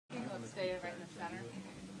stay right in the center.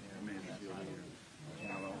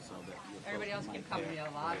 Everybody else can come.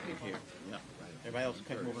 A lot of people. Yeah. Everybody else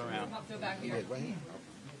keep moving around. Go back here.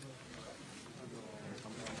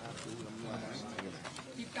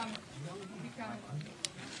 Keep coming. Keep coming.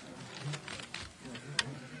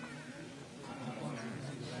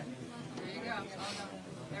 There you go.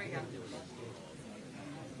 There we go.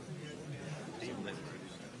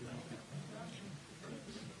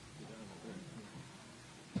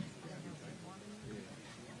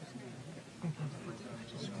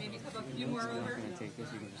 Maybe come a few more over.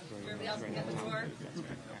 Everybody else can get the door.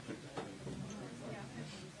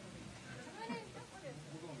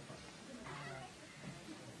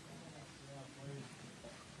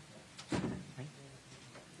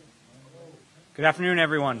 Good afternoon,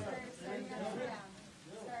 everyone.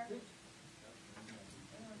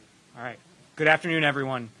 All right. Good afternoon,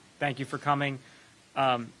 everyone. Thank you for coming.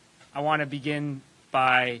 I want to begin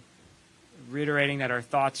by reiterating that our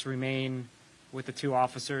thoughts remain with the two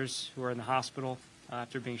officers who are in the hospital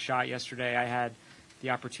after being shot yesterday. I had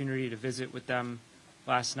the opportunity to visit with them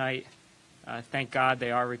last night. Thank God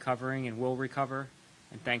they are recovering and will recover,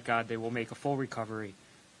 and thank God they will make a full recovery.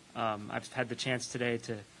 I've had the chance today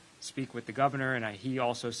to speak with the governor, and he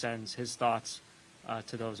also sends his thoughts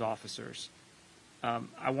to those officers.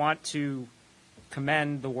 I want to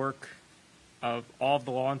commend the work of all of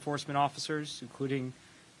the law enforcement officers, including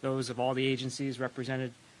those of all the agencies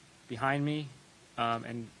represented behind me,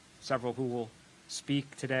 and several who will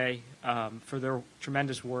speak today, for their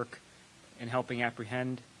tremendous work in helping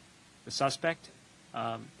apprehend the suspect.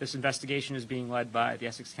 This investigation is being led by the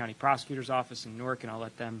Essex County Prosecutor's Office in Newark, and I'll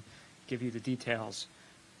let them give you the details.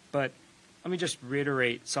 But let me just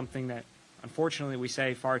reiterate something that, unfortunately, we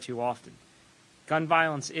say far too often. Gun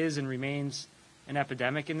violence is and remains an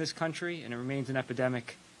epidemic in this country, and it remains an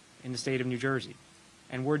epidemic in the state of New Jersey.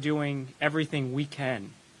 And we're doing everything we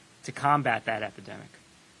can to combat that epidemic.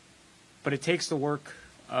 But it takes the work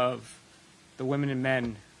of the women and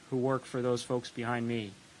men who work for those folks behind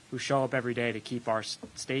me, who show up every day to keep our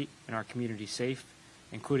state and our community safe,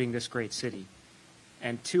 including this great city.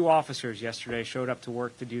 And two officers yesterday showed up to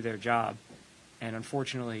work to do their job, and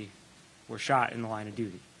unfortunately were shot in the line of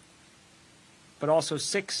duty. But also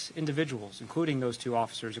 6 individuals, including those 2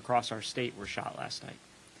 officers across our state, were shot last night.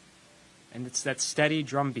 And it's that steady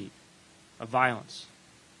drumbeat of violence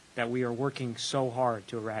that we are working so hard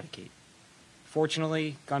to eradicate.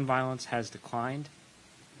 Fortunately, gun violence has declined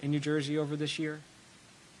in New Jersey over this year,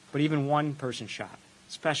 but even one person shot,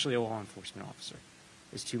 especially a law enforcement officer,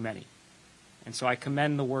 is too many. And so I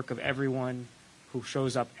commend the work of everyone who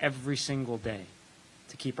shows up every single day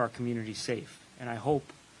to keep our community safe. And I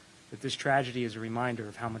hope that this tragedy is a reminder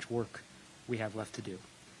of how much work we have left to do.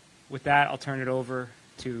 With that, I'll turn it over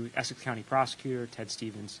to Essex County Prosecutor Ted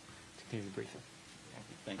Stevens to continue the briefing.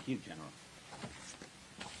 Thank you, General.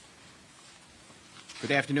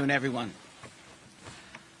 Good afternoon, everyone.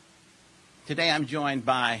 Today I'm joined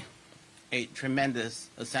by a tremendous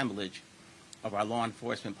assemblage of our law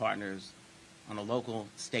enforcement partners on a local,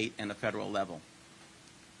 state, and a federal level.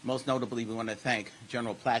 Most notably, we want to thank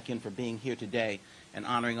General Platkin for being here today and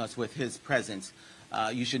honoring us with his presence.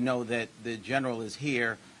 You should know that the General is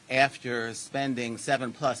here after spending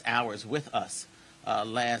 7+ hours with us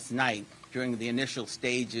last night during the initial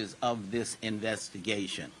stages of this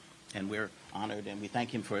investigation. And we're honored, and we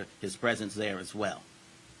thank him for his presence there as well.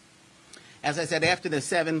 As I said, after the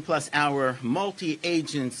 7+ hour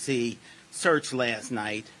multi-agency search last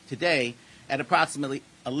night, today, at approximately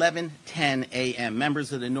 11:10 a.m.,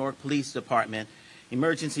 members of the Newark Police Department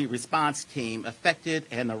emergency response team effected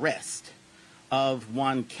an arrest of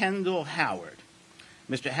one Kendall Howard.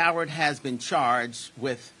 Mr. Howard has been charged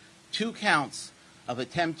with 2 counts of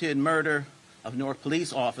attempted murder of Newark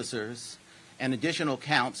police officers and additional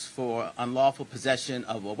counts for unlawful possession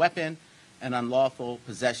of a weapon and unlawful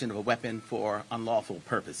possession of a weapon for unlawful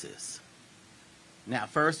purposes. Now,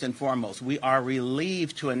 first and foremost, we are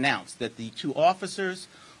relieved to announce that the 2 officers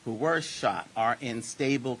who were shot are in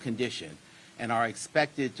stable condition and are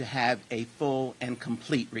expected to have a full and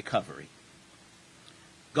complete recovery.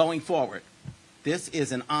 Going forward, this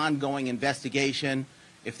is an ongoing investigation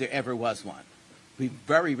if there ever was one. We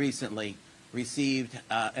very recently received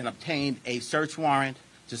and obtained a search warrant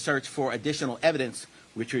to search for additional evidence,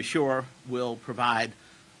 which we're sure will provide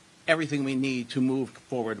everything we need to move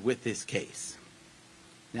forward with this case.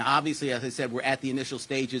 Now, obviously, as I said, we're at the initial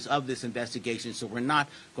stages of this investigation, so we're not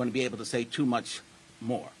going to be able to say too much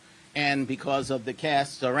more. And because of the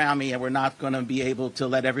cast around me, we're not going to be able to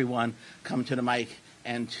let everyone come to the mic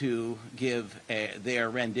and to give their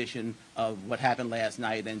rendition of what happened last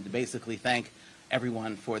night and to basically thank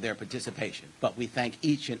everyone for their participation. But we thank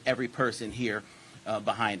each and every person here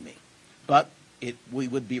behind me. But we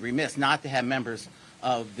would be remiss not to have members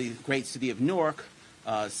of the great city of Newark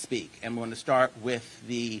speak. And we're going to start with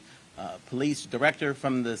the police director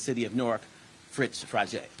from the city of Newark, Fritz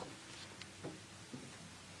Frage.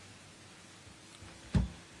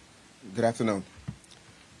 Good afternoon.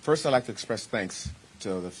 First, I'd like to express thanks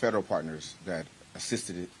to the federal partners that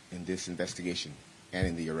assisted in this investigation and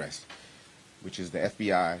in the arrest, which is the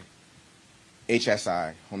FBI,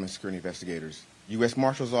 HSI, Homeland Security Investigators, U.S.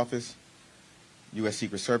 Marshal's Office, U.S.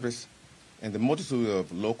 Secret Service, and the multitude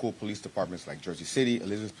of local police departments like Jersey City,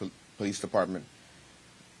 Elizabeth Police Department,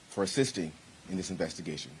 for assisting in this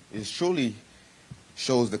investigation. It truly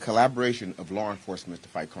shows the collaboration of law enforcement to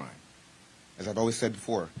fight crime. As I've always said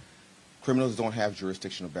before, criminals don't have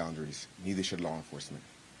jurisdictional boundaries, neither should law enforcement.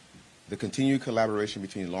 The continued collaboration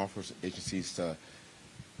between law enforcement agencies to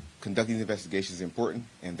conduct these investigations is important,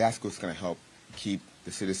 and that's what's going to help keep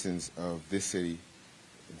the citizens of this city,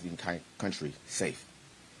 the entire country, safe.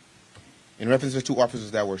 In reference to the 2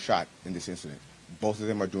 officers that were shot in this incident, both of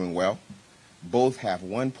them are doing well. Both have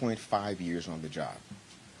 1.5 years on the job.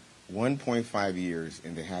 1.5 years,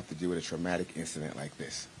 and they have to deal with a traumatic incident like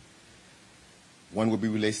this. One will be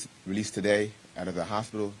released today out of the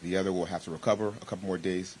hospital. The other will have to recover a couple more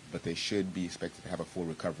days, but they should be expected to have a full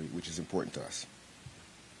recovery, which is important to us.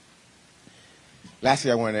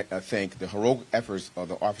 Lastly, I want to thank the heroic efforts of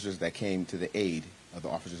the officers that came to the aid of the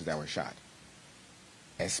officers that were shot,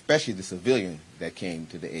 especially the civilian that came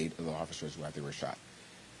to the aid of the officers while they were shot.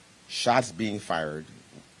 Shots being fired,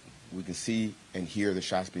 we can see and hear the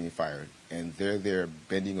shots being fired, and they're there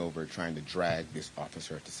bending over trying to drag this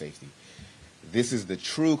officer to safety. This is the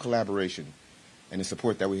true collaboration and the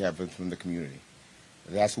support that we have from the community.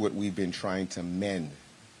 That's what we've been trying to mend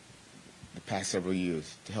the past several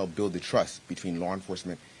years to help build the trust between law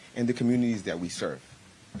enforcement and the communities that we serve.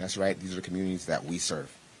 That's right, these are the communities that we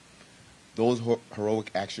serve. Those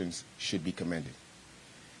heroic actions should be commended.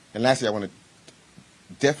 And lastly, I want to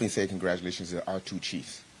definitely say congratulations to our 2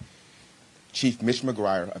 chiefs. Chief Mitch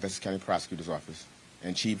McGuire of Essex County Prosecutor's Office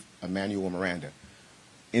and Chief Emmanuel Miranda,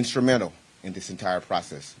 instrumental in this entire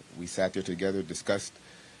process. We sat there together, discussed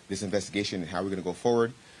this investigation and how we're going to go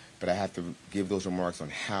forward, but I have to give those remarks on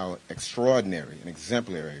how extraordinary and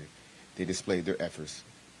exemplary they displayed their efforts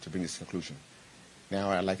to bring this to conclusion. Now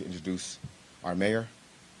I'd like to introduce our mayor,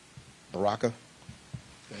 Baraka.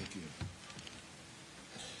 Thank you.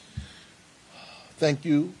 Thank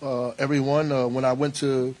you, everyone. When I went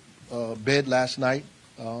to bed last night,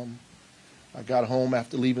 I got home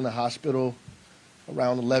after leaving the hospital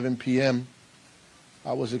around 11 p.m.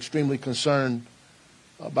 I was extremely concerned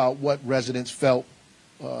about what residents felt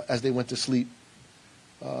as they went to sleep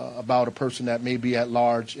about a person that may be at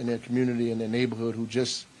large in their community, in their neighborhood, who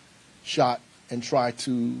just shot and tried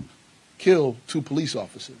to kill 2 police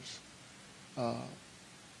officers.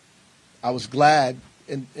 I was glad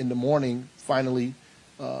in the morning, finally,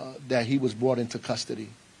 that he was brought into custody.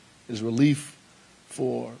 It is relief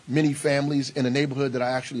for many families in the neighborhood that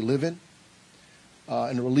I actually live in,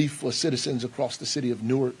 and a relief for citizens across the city of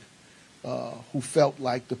Newark who felt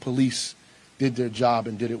like the police did their job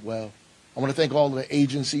and did it well. I want to thank all of the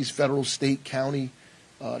agencies, federal, state, county,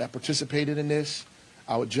 that participated in this.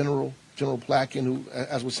 Our General Placken, who,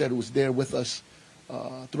 as was said, who was there with us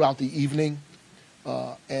throughout the evening,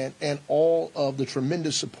 and all of the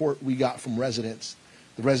tremendous support we got from residents,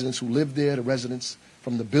 the residents who lived there, the residents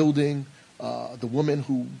from the building, the woman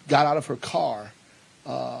who got out of her car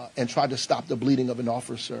and tried to stop the bleeding of an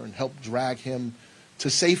officer and help drag him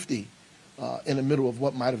to safety in the middle of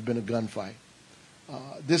what might have been a gunfight.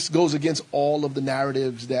 This goes against all of the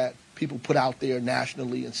narratives that people put out there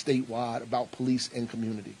nationally and statewide about police and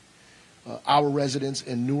community. Our residents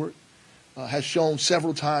in Newark has shown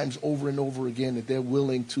several times over and over again that they're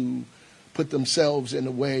willing to put themselves in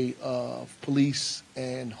the way of police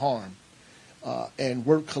and harm, and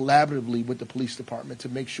work collaboratively with the police department to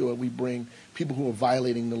make sure we bring people who are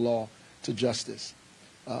violating the law to justice.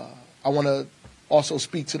 I want to also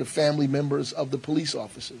speak to the family members of the police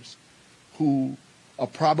officers who are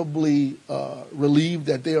probably relieved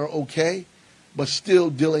that they are okay, but still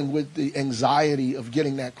dealing with the anxiety of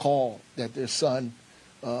getting that call that their son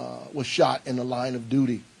was shot in the line of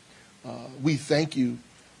duty. We thank you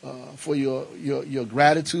for your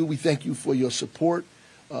gratitude. We thank you for your support,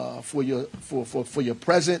 for your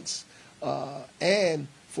presence, and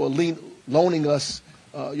for loaning us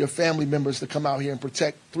your family members to come out here and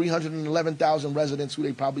protect 311,000 residents who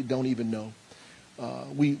they probably don't even know.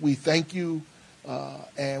 We thank you,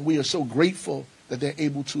 and we are so grateful that they're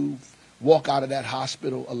able to walk out of that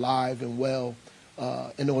hospital alive and well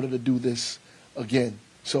in order to do this again.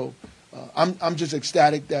 So I'm just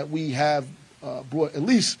ecstatic that we have brought at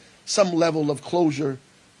least some level of closure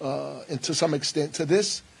and to some extent to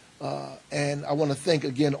this. And I want to thank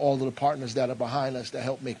again all of the partners that are behind us that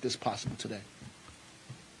helped make this possible today.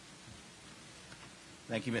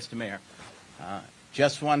 Thank you, Mr. Mayor.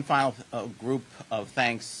 Just one final group of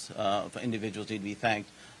thanks for individuals need to be thanked.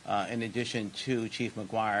 In addition to Chief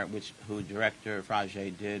McGuire, who Director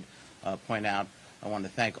Frage did point out, I want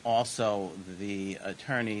to thank also the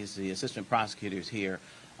attorneys, the assistant prosecutors here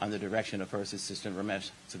under the direction of First Assistant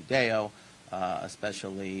Ramesh Sugdeo,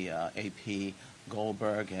 especially AP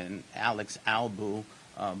Goldberg and Alex Albu,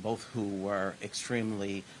 both who were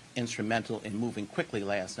extremely instrumental in moving quickly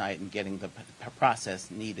last night and getting the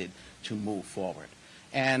process needed to move forward.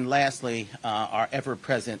 And lastly, our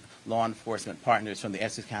ever-present law enforcement partners from the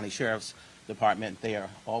Essex County Sheriff's Department. They are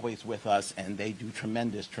always with us, and they do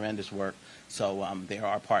tremendous, tremendous work. So they are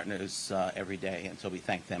our partners every day, and so we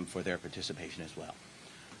thank them for their participation as well.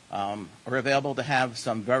 We're available to have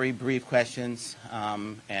some very brief questions,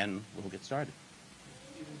 and we'll get started.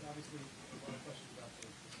 Obviously, a lot of questions about the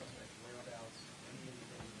suspect's whereabouts. Any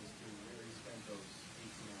indication as to where he spent those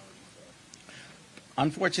 18 hours or so?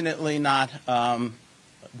 Unfortunately not.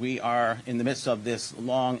 We are in the midst of this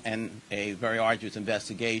long and a very arduous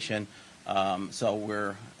investigation, so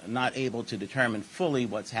we're not able to determine fully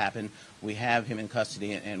what's happened. We have him in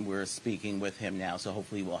custody, and we're speaking with him now, so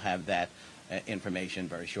hopefully we'll have that information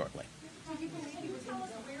very shortly. Can you tell us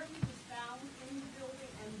where he was found in the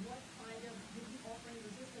building and what kind of, did he offer any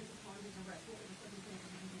resistance upon his arrest? What were the circumstances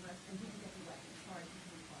of his arrest, and did he get the weapon? Sorry,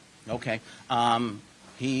 Okay.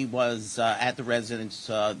 He was at the residence,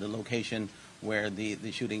 the location where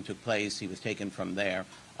the shooting took place. He was taken from there.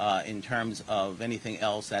 In terms of anything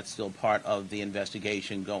else, that's still part of the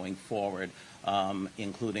investigation going forward,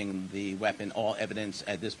 including the weapon. All evidence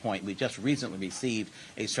at this point. We just recently received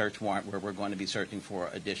a search warrant where we're going to be searching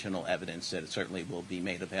for additional evidence that certainly will be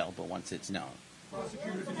made available once it's known.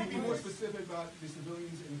 Prosecutor, can you be more specific about the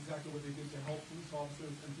civilians and exactly what they did to help police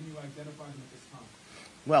officers, and can you identify them at this time?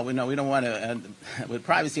 Well, we don't want to, with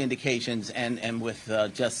privacy indications and with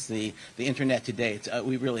just the internet today,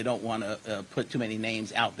 we really don't want to put too many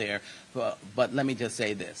names out there. But let me just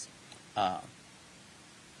say this.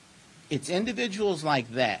 It's individuals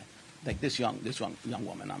like that, like this young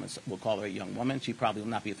woman, we'll call her a young woman. She probably will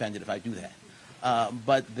not be offended if I do that.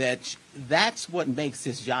 But that's what makes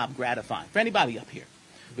this job gratifying for anybody up here.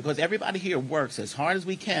 Because everybody here works as hard as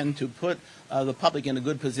we can to put the public in a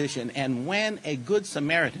good position. And when a good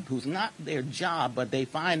Samaritan, who's not their job, but they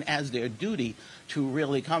find as their duty to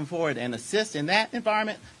really come forward and assist in that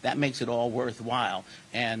environment, that makes it all worthwhile.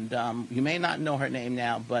 And you may not know her name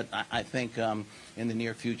now, but I think in the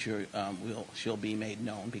near future she'll be made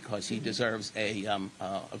known because she deserves a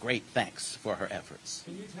great thanks for her efforts.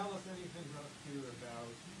 Can you tell us anything about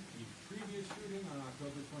the previous shooting on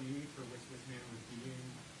October 28th for which this man was being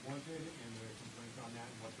wanted and the complaints on that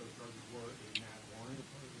and what those charges were in that warrant?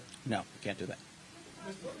 No, we can't do that.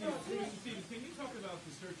 Mr. Stevens, can you talk about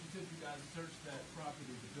the search? You said you guys searched that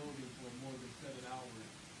property, the building, for more than 7 hours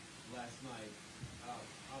last night.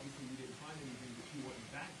 Obviously, you didn't find anything, but you went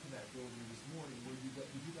back to that building this morning.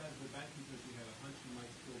 Did you guys go back because you had a hunch you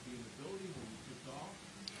might still be in the building when you took off?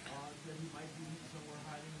 That he might be somewhere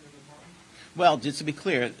hiding in an apartment? Well, just to be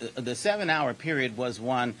clear, the 7-hour period was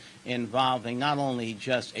one involving not only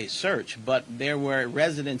just a search, but there were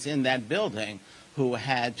residents in that building who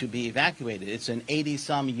had to be evacuated. It's an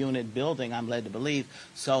 80-some unit building, I'm led to believe,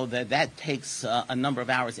 so that takes a number of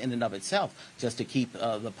hours in and of itself just to keep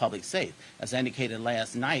the public safe. As I indicated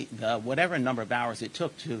last night, whatever number of hours it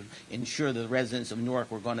took to ensure the residents of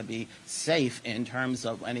Newark were going to be safe in terms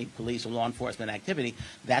of any police or law enforcement activity,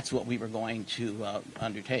 that's what we were going to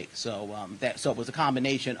undertake. So it was a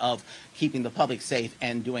combination of keeping the public safe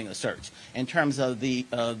and doing a search. In terms of the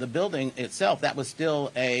building itself, that was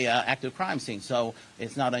still a active crime scene. So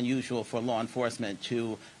it's not unusual for law enforcement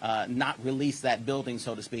to not release that building,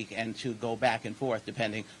 so to speak, and to go back and forth,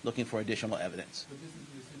 looking for additional evidence. But this is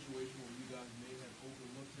a situation where you guys may have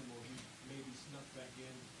overlooked him, or he maybe snuck back in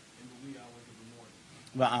the wee hours of the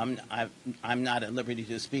morning. Well, I'm not at liberty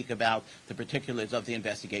to speak about the particulars of the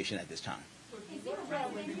investigation at this time. Is he a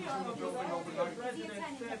resident of the building? The resident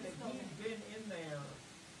said that he's been in there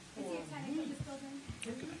for Is he a tenant of this building?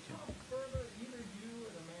 Can you talk further, either you or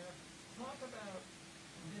the mayor, talk about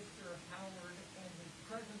Mr. Howard and his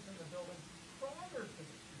presence in the building prior to the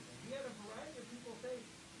shooting? We had a variety of people say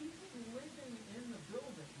he's been living in the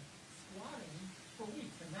building, squatting for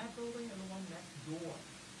weeks, in that building and the one next door.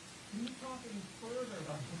 Can you talk any further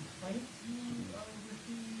about complaints you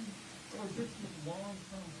received, or this was one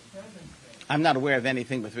I'm not aware of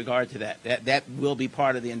anything with regard to that. That will be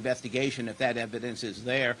part of the investigation. If that evidence is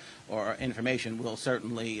there or information, we'll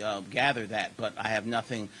certainly gather that. But I have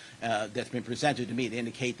nothing that's been presented to me to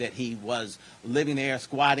indicate that he was living there,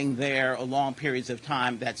 squatting there long periods of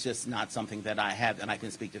time. That's just not something that I have and I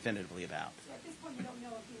can speak definitively about. So at this point, you don't know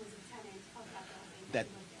if he was a tenant of that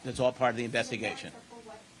building? That's all part of the investigation. So for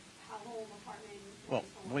what, how home, apartment? Well,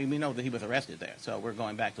 we know that he was arrested there, so we're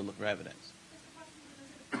going back to look for evidence. Mr. Prosecutor, does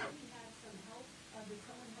it appear he had some help? Did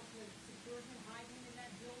someone help to secure him, hide him in that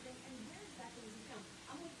building? And where exactly was he found?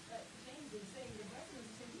 I'm with James in saying the residents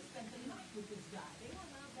are saying he spent the night with this guy. They were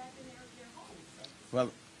allowed back in their homes. Well,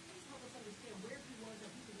 Please help us understand where he was that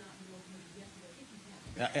he did not know yesterday, if you can.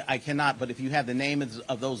 I cannot, but if you have the names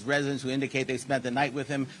of those residents who indicate they spent the night with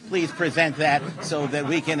him, please present that so that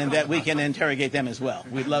we can interrogate them as well.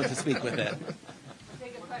 We'd love to speak with them.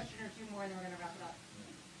 Take a question or two more, and then we're going to wrap it up.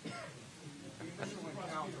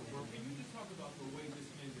 Can you just talk about the way this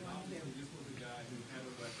ended? Obviously, this was a guy who had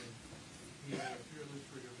a weapon. He had a fearless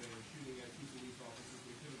trigger ban, shooting at two police officers.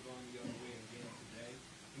 We could have gone the other way and gained today.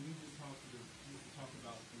 Can you just talk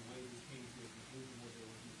about the way this came to a conclusion where there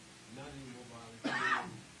was not any more violence,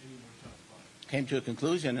 any more shots fired? Came to a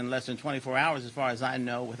conclusion in less than 24 hours, as far as I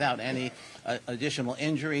know, without any additional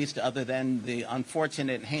injuries other than the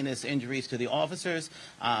unfortunate, heinous injuries to the officers.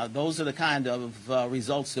 Those are the kind of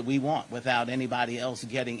results that we want without anybody else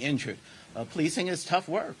getting injured. Policing is tough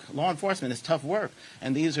work. Law enforcement is tough work.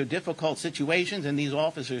 And these are difficult situations, and these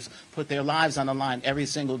officers put their lives on the line every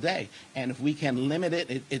single day. And if we can limit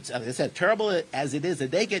it, it's, as I said, terrible as it is that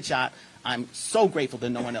they get shot, I'm so grateful that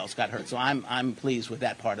no one else got hurt. So I'm pleased with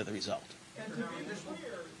that part of the result. And to be clear,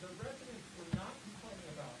 the residents were not complaining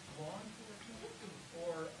about law enforcement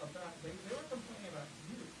or about, they were complaining about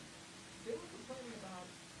you. They were complaining about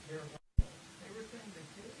their landlord. They were saying that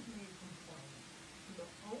they made complaints to the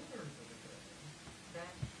owners of the building that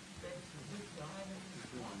this guy had been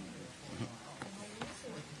squatting there for a while and the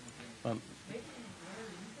landlord didn't do it. Maybe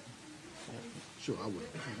Larry, you can Sure, I will.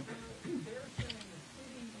 they're saying the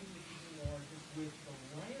city needs to be largest with the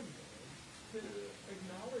landlord to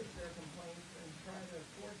acknowledge their complaints and try to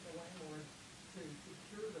force the landlord to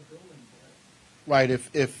secure the building for it. Right.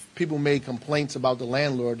 If people made complaints about the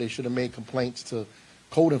landlord, they should have made complaints to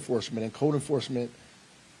code enforcement, and code enforcement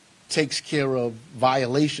takes care of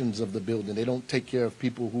violations of the building. They don't take care of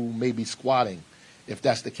people who may be squatting, if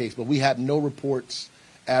that's the case. But we had no reports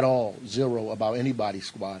at all, zero, about anybody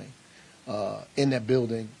squatting in that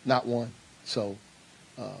building, not one. So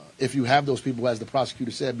if you have those people, as the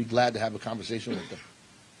prosecutor said, be glad to have a conversation with them. Mr.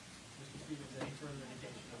 Stevens, any further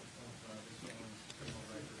indication of this gentleman's criminal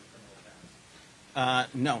record or criminal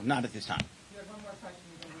past? No, not at this time. You have one more question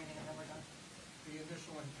you've been waiting, and then we're done. The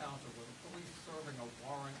initial encounter, were the police serving a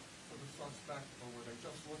warrant for the suspect, or were they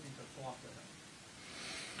just looking to talk to him?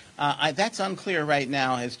 That's unclear right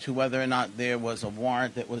now as to whether or not there was a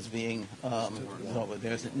warrant that was being.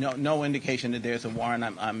 There's no indication that there's a warrant.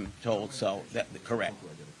 I'm told so. Correct.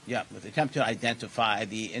 Yeah, with the attempt to identify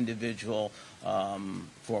the individual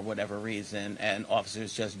for whatever reason, and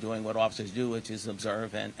officers just doing what officers do, which is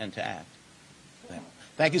observe and to act.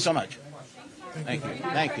 Thank you so much. Thank you.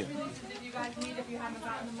 Thank you. That you guys need if you haven't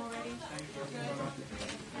gotten them already.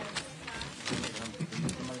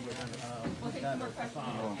 We'll take some more questions.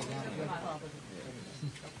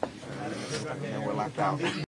 And we're locked out.